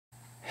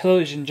Hello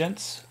ladies and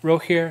gents, Ro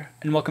here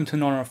and welcome to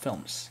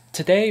NOandROfilms.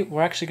 Today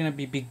we're actually going to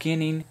be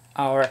beginning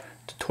our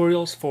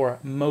tutorials for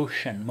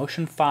Motion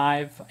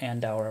 5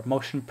 and our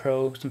Motion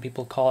Pro, some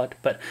people call it.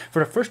 But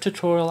for the first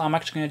tutorial I'm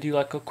actually going to do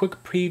like a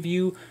quick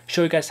preview,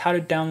 show you guys how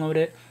to download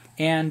it,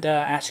 and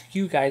ask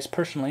you guys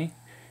personally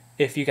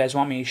if you guys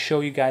want me to show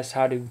you guys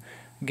how to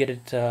get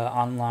it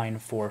online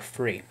for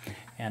free.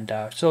 And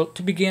so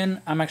to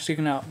begin, I'm actually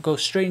gonna go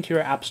straight into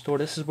your app store.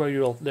 This is where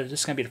this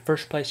is gonna be the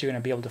first place you're gonna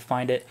be able to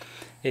find it.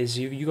 Is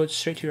you go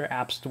straight to your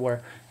app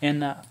store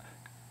in at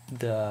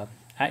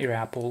your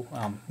Apple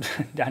on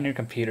your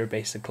computer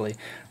basically.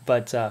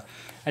 But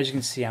as you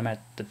can see, I'm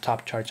at the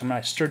top charts. I'm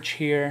gonna search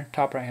here,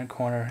 top right hand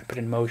corner, put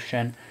in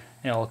Motion,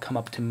 and it'll come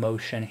up to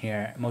Motion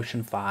here.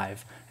 Motion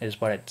 5 is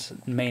what it's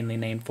mainly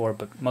named for,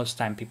 but most of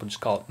the time people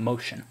just call it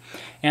Motion.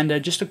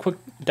 And just a quick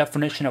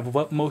definition of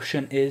what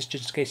Motion is,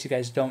 just in case you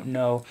guys don't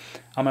know.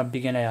 I'm going to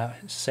begin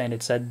saying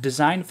it's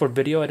designed for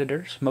video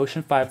editors.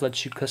 Motion 5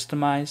 lets you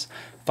customize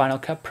Final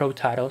Cut Pro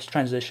titles,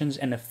 transitions,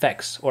 and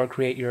effects, or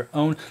create your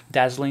own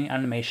dazzling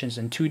animations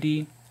in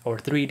 2D or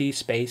 3D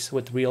space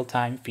with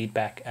real-time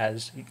feedback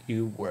as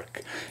you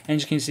work. And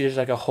as you can see, there's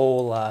like a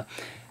whole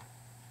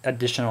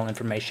additional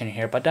information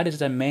here, but that is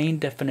the main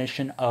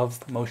definition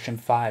of Motion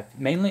 5.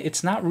 Mainly,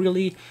 it's not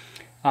really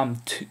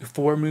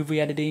for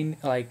movie editing.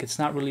 Like, it's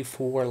not really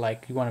for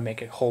like you want to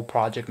make a whole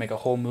project, make a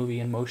whole movie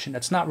in Motion.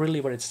 That's not really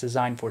what it's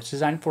designed for. It's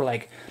designed for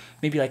like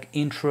maybe like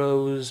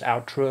intros,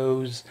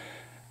 outros,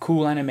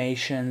 cool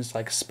animations,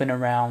 like spin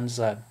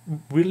arounds,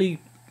 really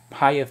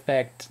high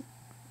effect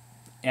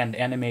and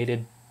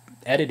animated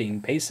editing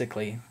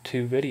basically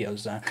to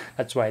videos.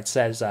 That's why it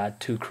says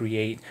to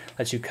create,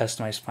 lets you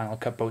customize Final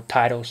Cut Pro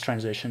titles,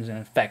 transitions, and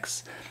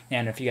effects.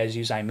 And if you guys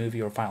use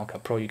iMovie or Final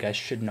Cut Pro, you guys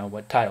should know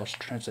what titles,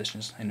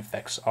 transitions, and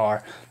effects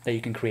are that you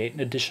can create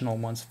additional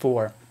ones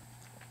for.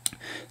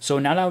 So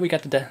now that we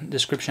got the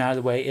description out of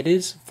the way, it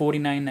is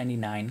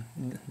 $49.99,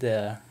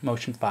 the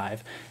Motion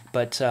 5.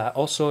 But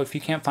also, if you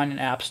can't find an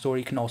app store,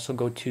 you can also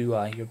go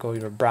to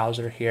your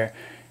browser here,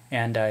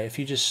 and if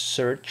you just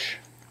search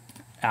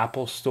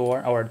Apple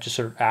Store, or just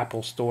search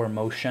Apple Store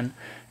Motion.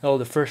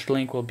 The first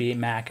link will be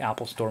Mac,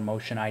 Apple Store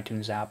Motion,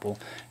 iTunes, Apple.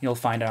 You'll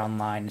find it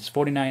online. It's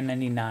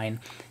 $49.99,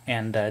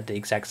 and the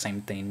exact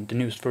same thing. The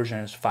newest version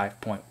is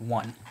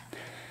 5.1.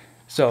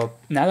 So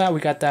now that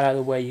we got that out of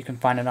the way, you can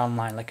find it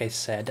online. Like I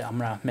said, I'm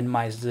gonna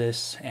minimize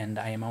this, and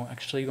I am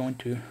actually going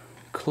to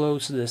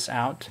close this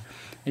out.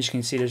 As you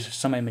can see, there's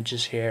some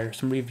images here,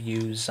 some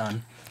reviews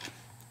on,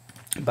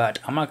 but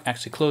I'm gonna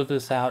actually close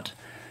this out.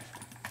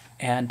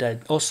 And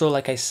also,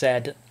 like I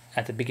said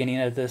at the beginning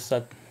of this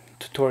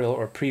tutorial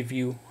or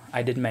preview,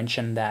 I did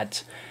mention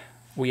that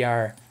we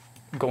are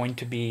going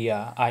to be,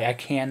 I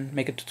can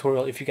make a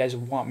tutorial if you guys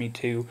want me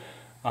to.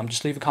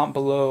 Just leave a comment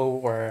below,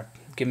 or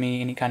give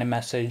me any kind of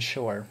message,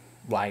 or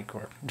like,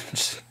 or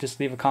just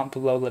leave a comment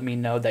below. Let me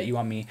know that you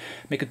want me to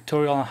make a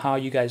tutorial on how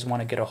you guys want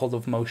to get a hold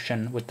of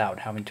Motion without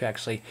having to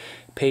actually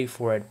pay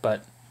for it.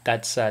 But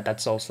that's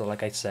also,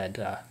 like I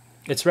said,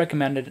 it's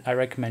recommended. I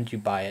recommend you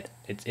buy it.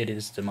 It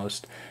is the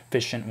most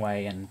efficient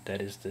way, and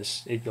that is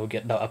this. You'll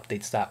get the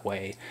updates that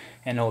way,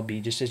 and it'll be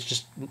it's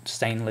just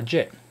staying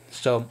legit.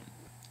 So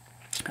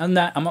on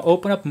that, I'm gonna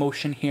open up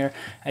Motion here.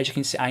 As you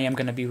can see, I am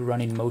gonna be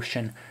running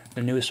Motion,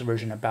 the newest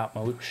version about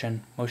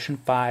Motion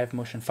 5,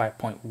 Motion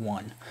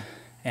 5.1.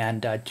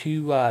 And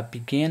to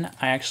begin,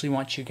 I actually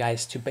want you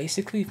guys to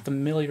basically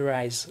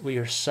familiarize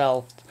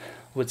yourself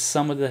with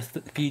some of the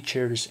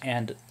features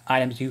and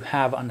items you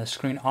have on the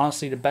screen.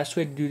 Honestly, the best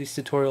way to do these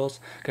tutorials,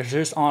 because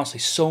there's honestly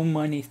so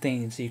many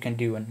things you can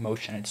do in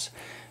Motion. It's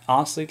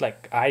honestly,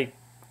 like, I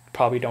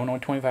probably don't know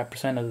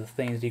 25% of the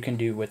things you can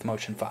do with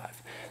Motion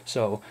 5.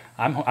 So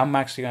I'm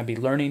actually going to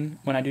be learning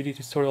when I do these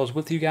tutorials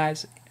with you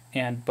guys,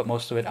 but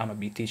most of it I'm going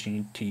to be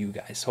teaching to you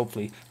guys,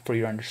 hopefully for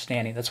your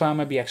understanding. That's why I'm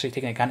going to be actually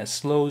taking it kind of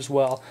slow as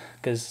well,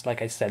 because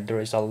like I said, there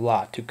is a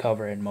lot to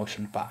cover in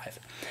Motion 5.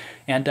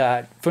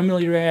 And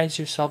familiarize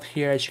yourself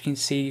here. As you can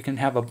see, you can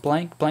have a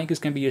blank. Blank is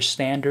going to be your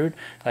standard,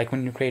 like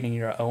when you're creating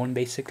your own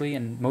basically,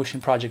 and Motion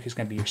Project is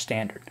going to be your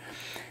standard.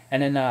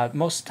 And then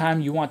most of the time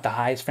you want the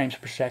highest frames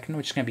per second,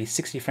 which is going to be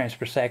 60 frames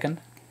per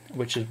second,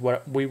 which is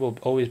what we will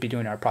always be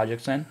doing our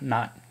projects in,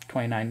 not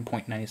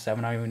 29.97.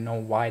 I don't even know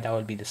why that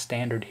would be the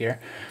standard here.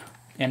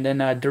 And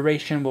then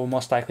duration, will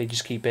most likely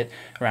just keep it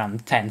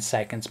around 10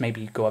 seconds,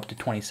 maybe go up to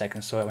 20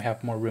 seconds, so we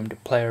have more room to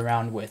play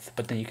around with,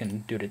 but then you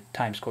can do the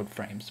times code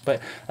frames.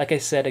 But like I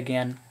said,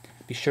 again,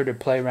 be sure to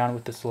play around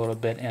with this a little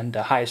bit, and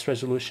the highest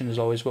resolution is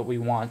always what we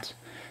want.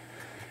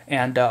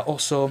 And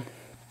also,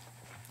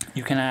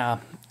 you can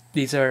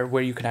these are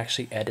where you can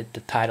actually edit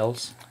the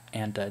titles,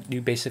 and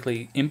you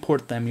basically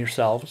import them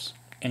yourselves,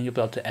 and you'll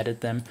be able to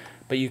edit them.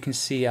 But you can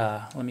see,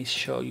 let me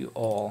show you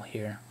all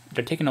here.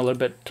 They're taking a little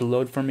bit to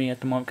load for me at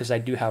the moment, because I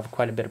do have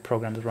quite a bit of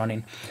programs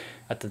running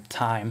at the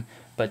time.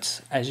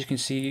 But as you can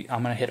see,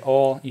 I'm going to hit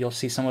all. You'll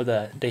see some of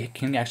they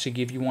can actually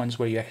give you ones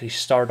where you actually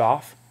start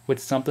off with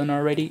something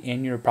already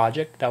in your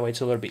project. That way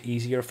it's a little bit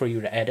easier for you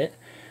to edit.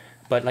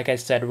 But like I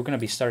said, we're going to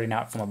be starting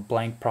out from a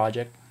blank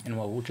project, and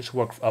we'll just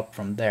work up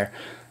from there.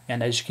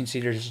 And as you can see,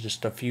 there's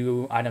just a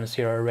few items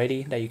here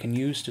already that you can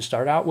use to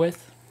start out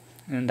with,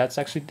 and it's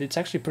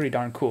actually pretty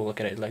darn cool. Look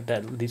at it, like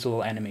that, these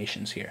little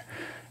animations here,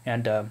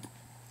 and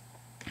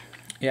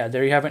yeah,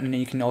 there you have it. And then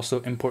you can also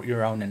import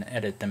your own and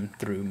edit them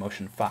through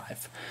Motion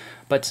 5.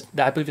 But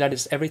I believe that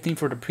is everything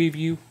for the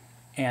preview,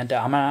 and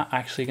I'm not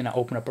actually gonna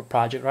open up a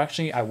project, or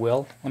actually I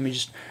will. Let me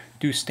just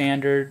do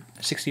standard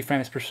 60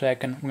 frames per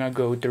second. I'm gonna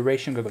go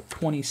duration, I'm gonna go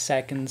 20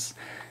 seconds.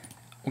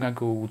 I'm gonna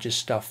go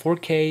just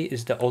 4K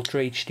is the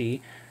Ultra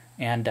HD,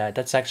 and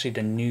that's actually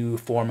the new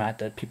format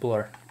that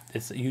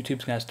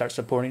YouTube's gonna start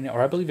supporting it,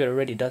 or I believe it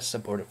already does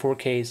support it.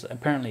 4K is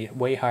apparently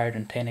way higher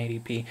than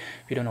 1080p.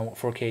 If you don't know what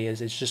 4K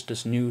is, it's just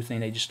this new thing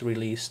they just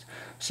released.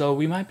 So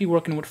we might be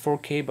working with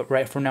 4K, but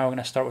right for now we're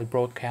gonna start with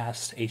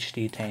broadcast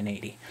HD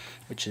 1080,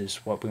 which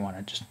is what we want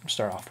to just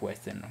start off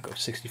with, and go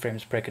 60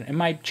 frames per second. It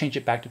might change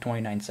it back to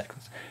 29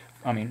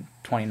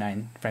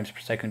 frames per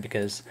second,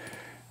 because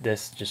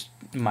this just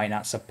might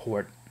not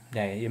support.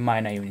 Yeah, it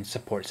might not even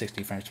support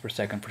 60 frames per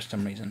second for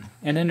some reason.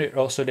 And then it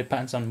also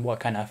depends on what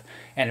kind of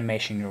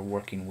animation you're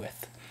working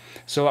with.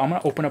 So I'm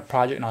going to open a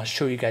project and I'll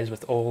show you guys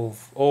with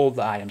all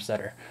the items that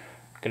are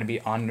going to be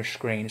on your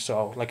screen.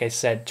 So like I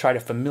said, try to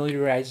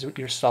familiarize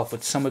yourself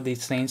with some of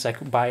these things. Like,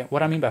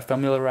 what I mean by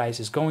familiarize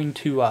is going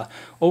to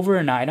over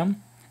an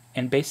item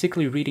and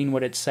basically reading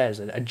what it says,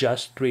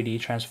 adjust 3D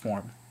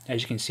transform.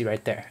 As you can see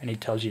right there, and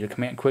it tells you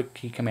the quick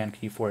key command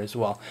key for it as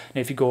well.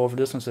 And if you go over,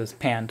 this one says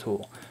pan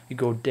tool. You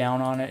go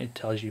down on it, it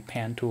tells you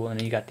pan tool, and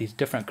then you got these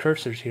different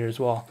cursors here as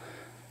well,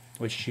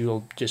 which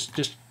you'll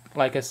just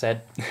like I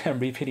said, I'm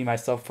repeating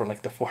myself for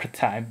like the 4th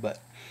time, but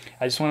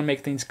I just want to make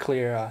things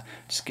clear.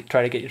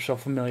 Try to get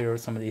yourself familiar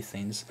with some of these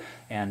things.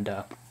 And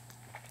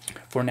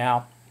for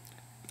now,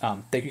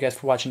 thank you guys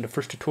for watching the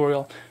first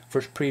tutorial,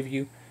 first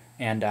preview,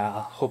 and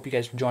hope you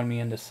guys join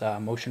me in this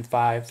Motion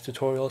 5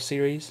 tutorial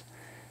series.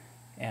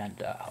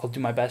 And I'll do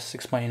my best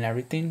explaining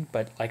everything,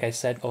 but like I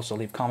said, also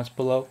leave comments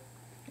below,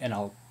 and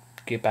I'll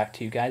get back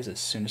to you guys as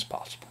soon as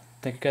possible.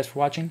 Thank you guys for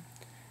watching,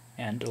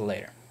 and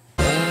later.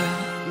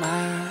 Let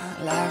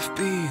my life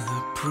be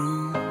the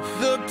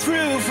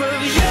proof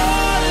of you.